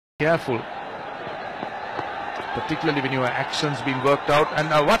careful, particularly when your actions being worked out. And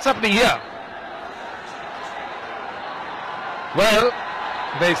what's happening here? Well,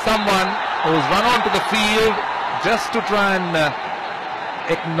 there's someone who's run onto the field just to try and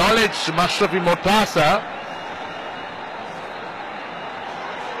acknowledge Mashrafe Mortaza.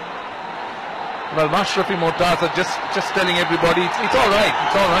 Well, Mashrafe Mortaza just telling everybody it's all right,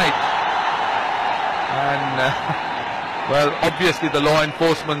 it's all right. And well, obviously the law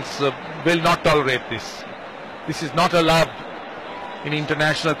enforcement will not tolerate this. This is not allowed in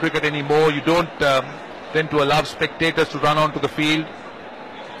international cricket anymore. You don't tend to allow spectators to run onto the field.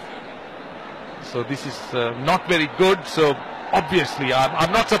 So this is not very good. So obviously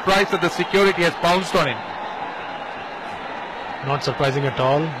I'm not surprised that the security has pounced on him. Not surprising at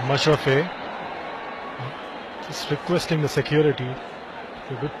all. Mashrafe just requesting the security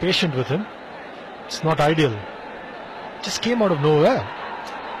to be patient with him. It's not ideal. Just came out of nowhere.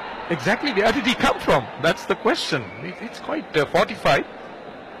 Exactly, where did he come from? That's the question. It's quite fortified,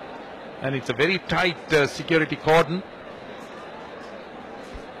 and it's a very tight security cordon.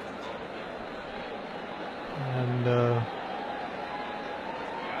 And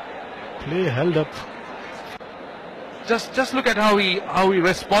play held up. Just look at how he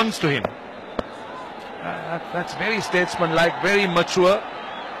responds to him. That's very statesmanlike, very mature,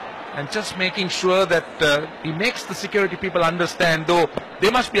 and just making sure that he makes the security people understand, though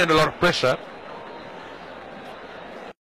they must be under a lot of pressure,